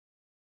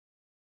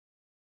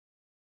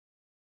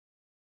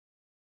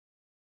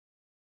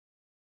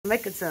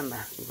making some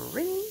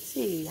green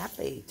tea.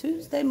 Happy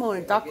Tuesday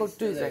morning, Taco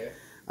Tuesday.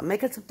 I'm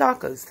making some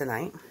tacos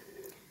tonight.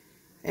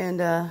 And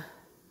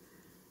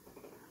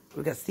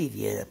we got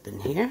stevia up in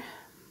here.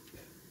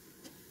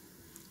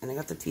 And I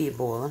got the tea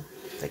boiling.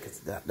 I think it's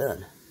about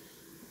done.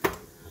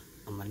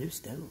 On my new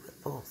stove.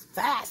 It boils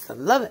fast. I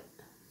love it.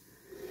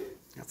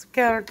 Got some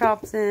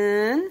countertops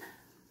in.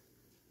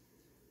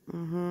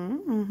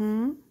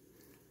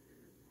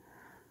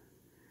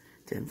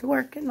 Tim's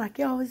working like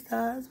he always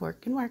does.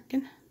 Working.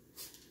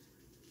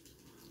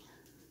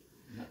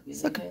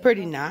 It's looking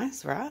pretty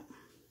nice, right?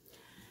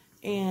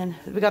 And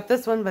we got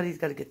this one, but he's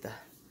got to get the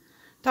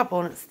top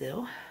on it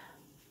still.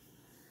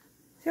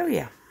 So,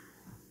 yeah.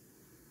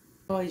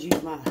 I always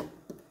use my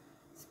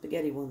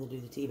spaghetti one to do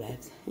the tea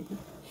bags. To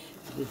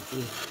do the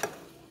tea.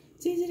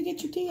 It's easy to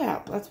get your tea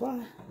out. That's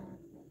why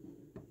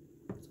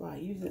I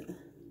use it.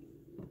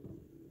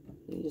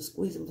 You just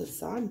squeeze them to the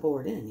side and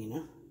pour it in, you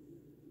know.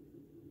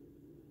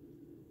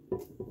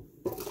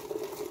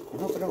 I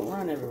hope it don't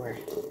run everywhere.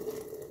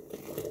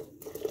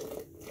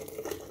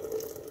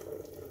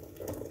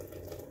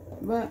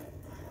 But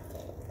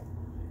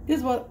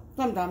guess what?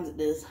 Sometimes it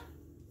does.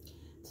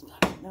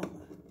 Sometimes it don't.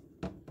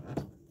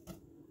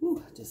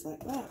 Whew, just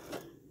like that.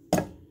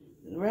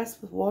 The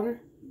rest with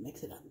water,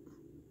 mix it up.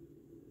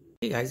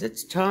 Hey guys,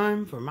 it's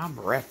time for my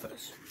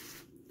breakfast.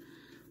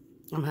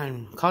 I'm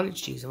having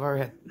cottage cheese. I've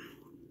already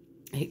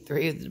ate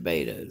 3 of the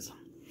tomatoes.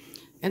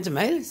 And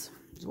tomatoes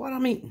is what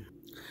I'm eating.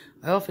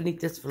 I often eat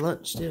this for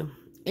lunch too.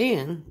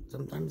 And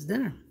sometimes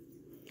dinner.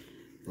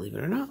 Believe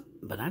it or not.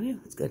 But I do.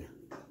 It's good.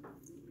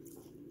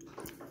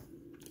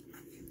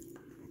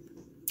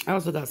 I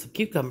also got some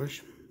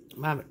cucumbers.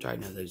 I haven't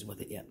tried none of those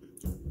with it yet.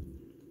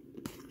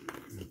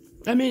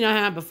 I mean, I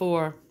have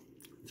before.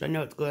 So I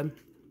know it's good.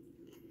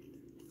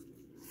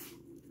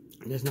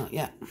 Just not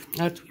yet.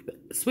 I have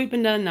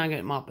sweeping done, now I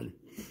get mopping.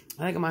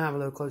 I think I might have a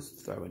little close to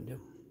throw in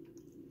too.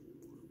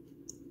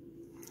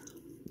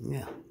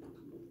 Yeah.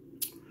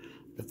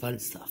 The fun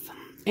stuff.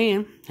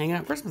 And hanging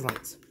out Christmas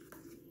lights.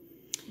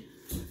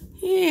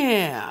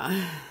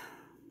 Yeah.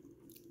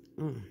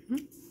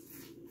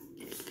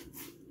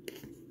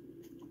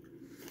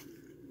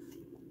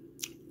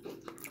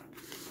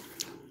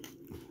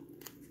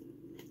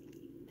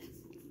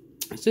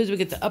 As soon as we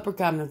get the upper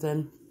cabinets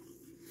in,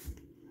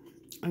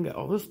 I get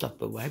all this stuff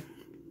away.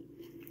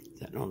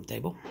 Sitting on the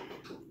table.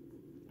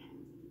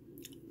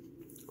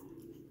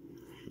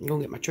 I'm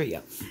gonna get my tree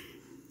up.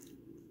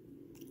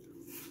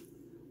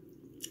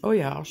 Oh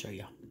yeah, I'll show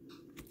you.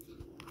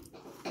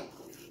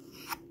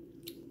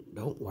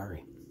 Don't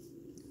worry.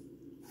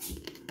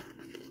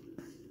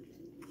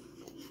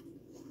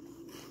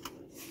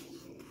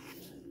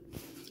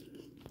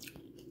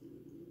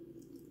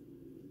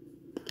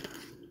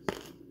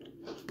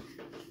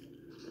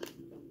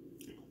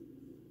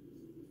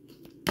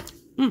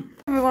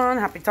 Everyone,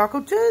 happy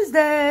Taco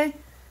Tuesday.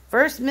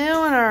 First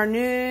meal in our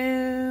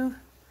new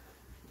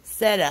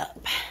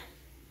setup.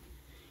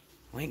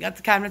 We ain't got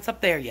the cabinets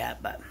up there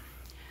yet, but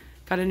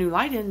got a new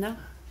light in though.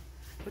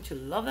 Don't you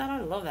love that?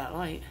 I love that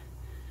light.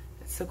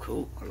 It's so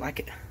cool. I like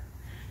it.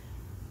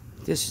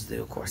 Dishes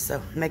do, of course. So,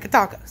 making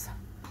tacos.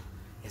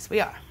 Yes, we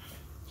are.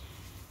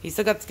 He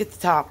still got to get the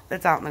top.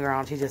 That's out in the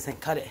garage. He just ain't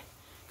cut it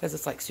because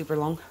it's like super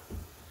long.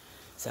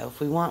 So,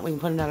 if we want, we can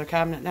put another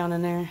cabinet down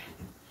in there.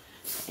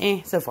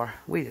 So far,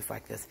 we just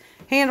like this.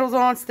 Handles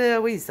on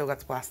still. We still got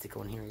the plastic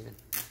on here even.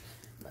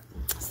 But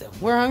still,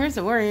 we're hungry,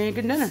 so we're eating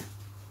good dinner.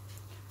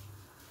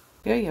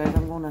 Okay, guys,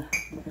 I'm going to,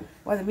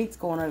 while the meat's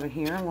going over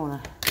here, I'm going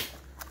to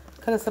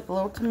cut us up a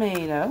little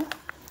tomato.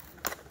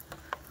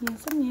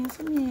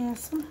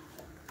 Yes.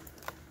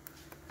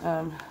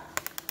 I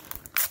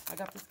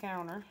got this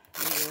counter.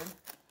 Good.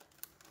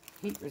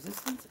 Heat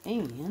resistance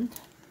and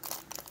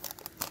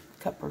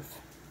cut proof.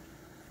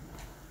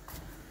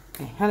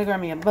 Okay, how to grab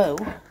me a bow.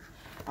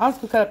 I'll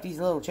just go cut up these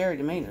little cherry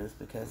tomatoes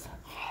because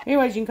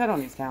anyways, you can cut on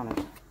these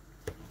counters.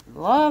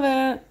 Love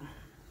it.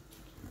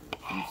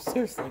 You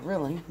seriously,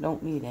 really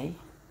don't need a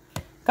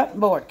cutting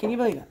board. Can you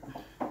believe it?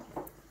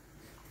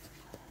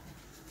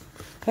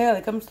 Hey,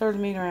 they come stir the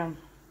meat around.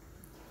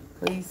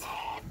 Please.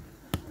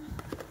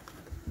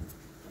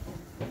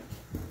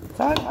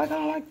 So I kind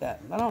of like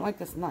that. I don't like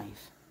this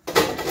knife.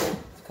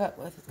 It's cut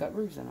with. It's got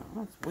grooves in it.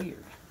 That's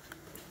weird.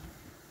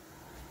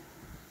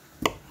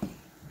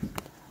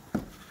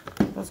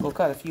 Let's go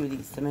cut a few of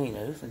these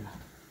tomatoes and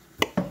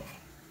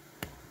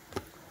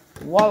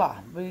voila,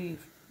 be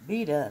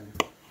done.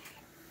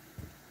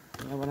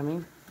 You know what I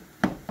mean?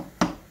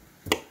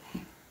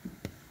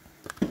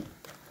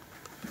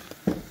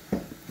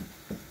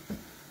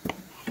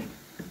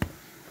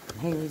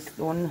 Haley's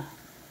the one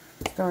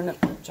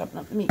chopping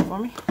up the meat for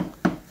me.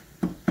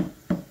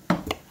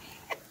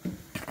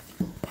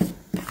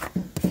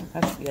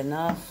 That should be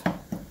enough.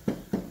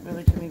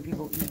 Really too many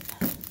people eat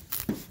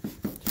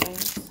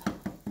tomatoes.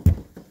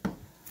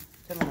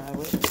 Tim and I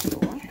will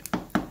before.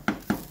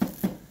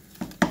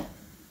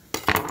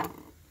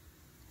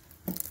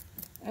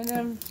 And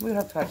then we'll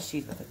have cottage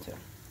cheese with it too.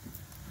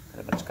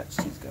 Got a bunch of cottage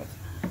cheese goes.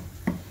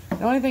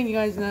 The only thing you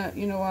guys know,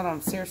 you know what I'm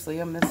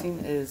missing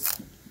is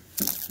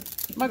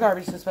my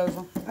garbage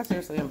disposal. I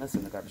seriously am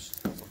missing the garbage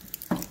disposal.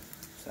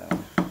 So,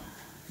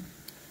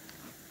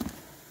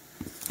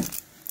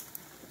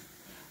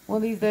 one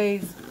of these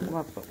days, I'm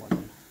going to put one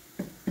in.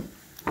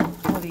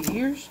 One of these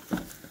years,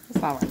 it's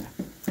not right now.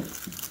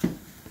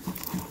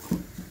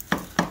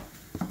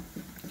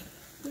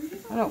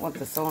 I don't want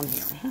this on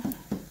here.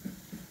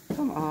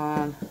 Come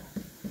on.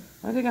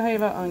 One thing I hate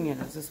about onion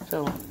is this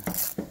peeling.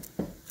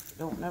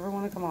 You don't never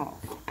want to come off.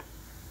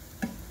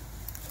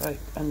 It's like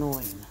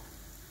annoying.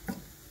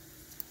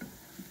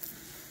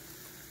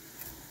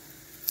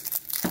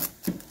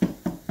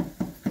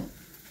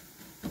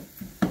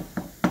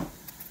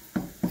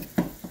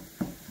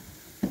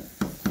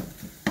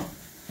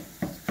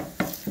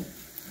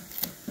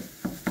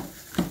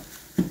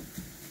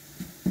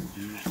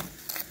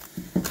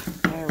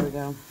 There we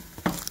go.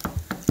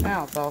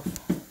 Now it's off.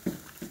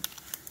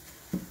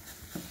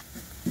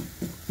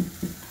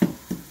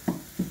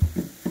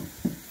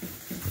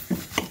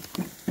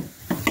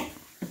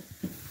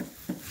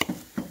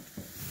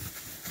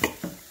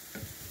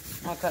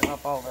 I'm cutting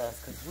up all this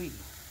because we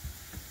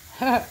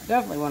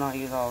definitely want to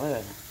use all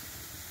this.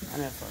 I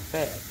know for a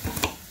fact.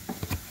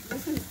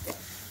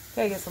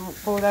 Okay,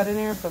 pour that in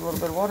there, put a little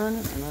bit of water in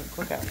it, and let it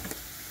cook out.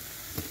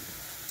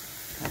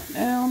 Cut it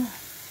down.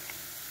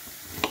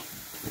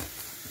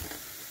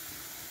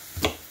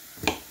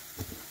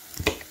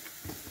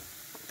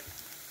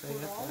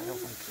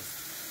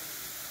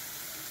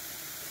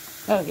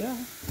 Oh yeah,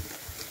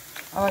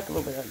 I like a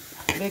little bit of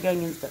big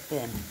onions, but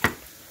thin,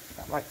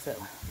 not like so.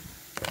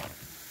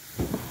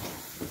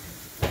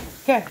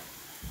 Okay,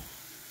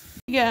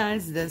 you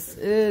guys, this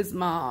is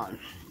my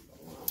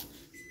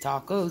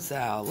taco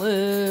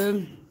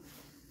salad.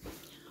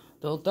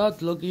 Don't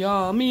that look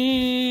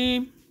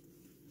yummy?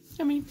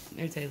 Yummy.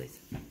 There's Haley's.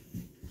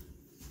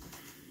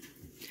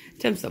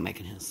 Tim's still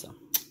making his, so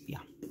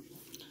yeah.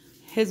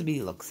 His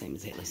be look the same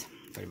as Haley's,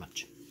 pretty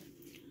much.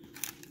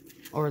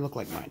 Or look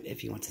like mine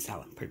if you want a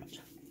salad, pretty much.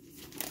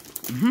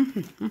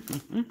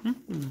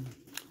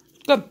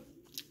 Good.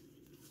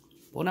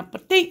 Bon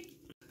appetit.